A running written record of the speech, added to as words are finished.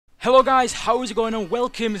Hello guys, how is it going on?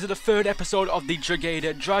 Welcome to the third episode of the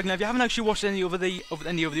Drogheda Dragon. Now, if you haven't actually watched any of the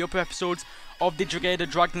other episodes of the Drogheda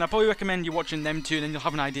Dragon, I probably recommend you watching them too, and then you'll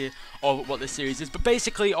have an idea of what this series is. But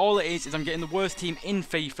basically, all it is I'm getting the worst team in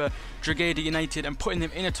FIFA, Drogheda United, and putting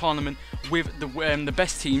them in a tournament with the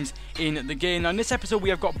best teams in the game. Now, in this episode, we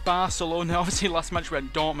have got Barcelona. Obviously, last match we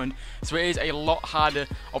had Dortmund, so it is a lot harder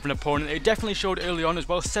of an opponent. It definitely showed early on as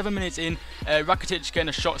well. 7 minutes in, Rakitic getting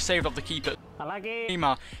a shot saved off the keeper.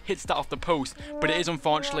 Neymar hits that off the post, but it is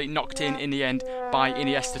unfortunately knocked in the end by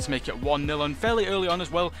Iniesta to make it 1-0, and fairly early on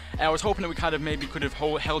as well. I was hoping that we kind of maybe could have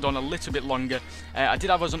held on a little bit longer. I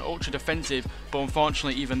did have us on ultra defensive, but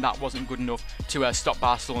unfortunately even that wasn't good enough to stop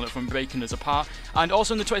Barcelona from breaking us apart. And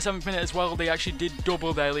also in the 27th minute as well, they actually did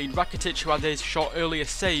double their lead. Rakitic, who had his shot earlier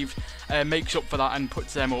saved, makes up for that and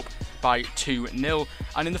puts them up by 2-0.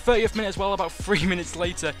 And in the 30th minute as well, about 3 minutes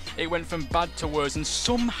later, it went from bad to worse, and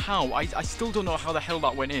somehow, I still don't know how the hell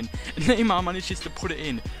that went in. Neymar manages to put it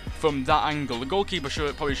in from that angle. The goalkeeper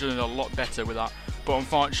probably should have done a lot better with that, but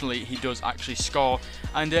unfortunately he does actually score.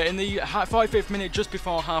 And in the 45th minute, just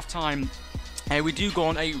before half time, we do go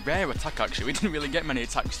on a rare attack. Actually, we didn't really get many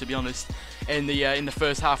attacks, to be honest, in the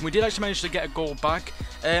first half. And we did actually manage to get a goal back.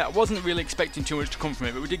 I wasn't really expecting too much to come from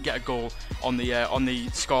it, but we did get a goal on the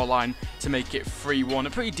score line to make it 3-1. A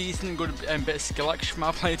pretty decent and good bit of skill action from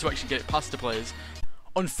our player to actually get it past the players.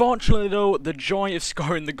 Unfortunately though, the joy of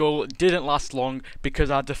scoring the goal didn't last long,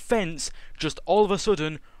 because our defence just all of a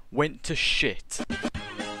sudden went to shit.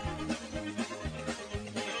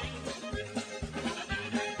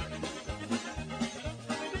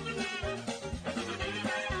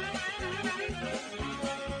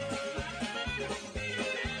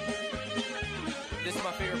 This is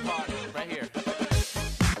my favorite part, right here.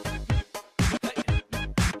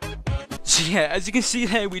 So yeah, as you can see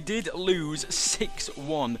there, we did lose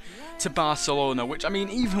 6-1 to Barcelona, which, I mean,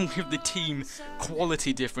 even with the team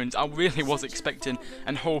quality difference, I really was expecting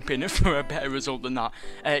and hoping for a better result than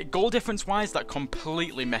that. Goal difference wise, that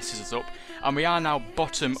completely messes us up, and we are now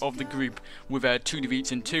bottom of the group with 2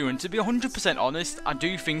 defeats and 2. And to be 100% honest, I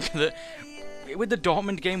do think that with the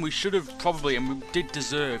Dortmund game, we should have probably, and we did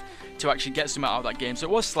deserve to actually get something out of that game. So it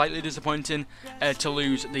was slightly disappointing to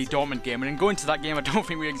lose the Dortmund game, and in going to that game, I don't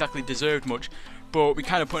think we exactly deserved much, but we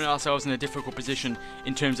kind of put ourselves in a difficult position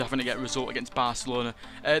in terms of having to get a result against Barcelona.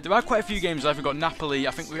 There are quite a few games left. We've got Napoli.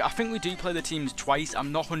 I think we do play the teams twice.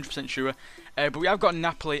 I'm not 100% sure, but we have got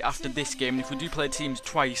Napoli after this game, and if we do play teams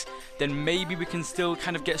twice, then maybe we can still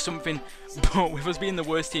kind of get something. But with us being the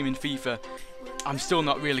worst team in FIFA, I'm still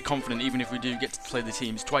not really confident, even if we do get to play the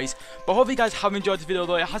teams twice. But hopefully you guys have enjoyed this video,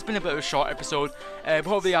 though. It has been a bit of a short episode, but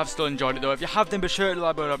hopefully you have still enjoyed it, though. If you have, then be sure to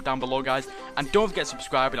leave a like down below, guys, and don't forget to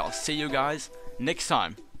subscribe, and I'll see you guys next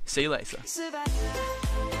time. See you later.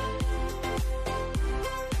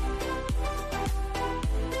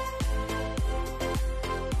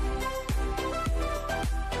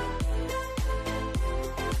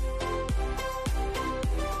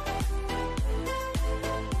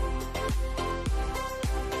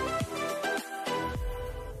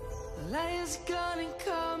 Let's go.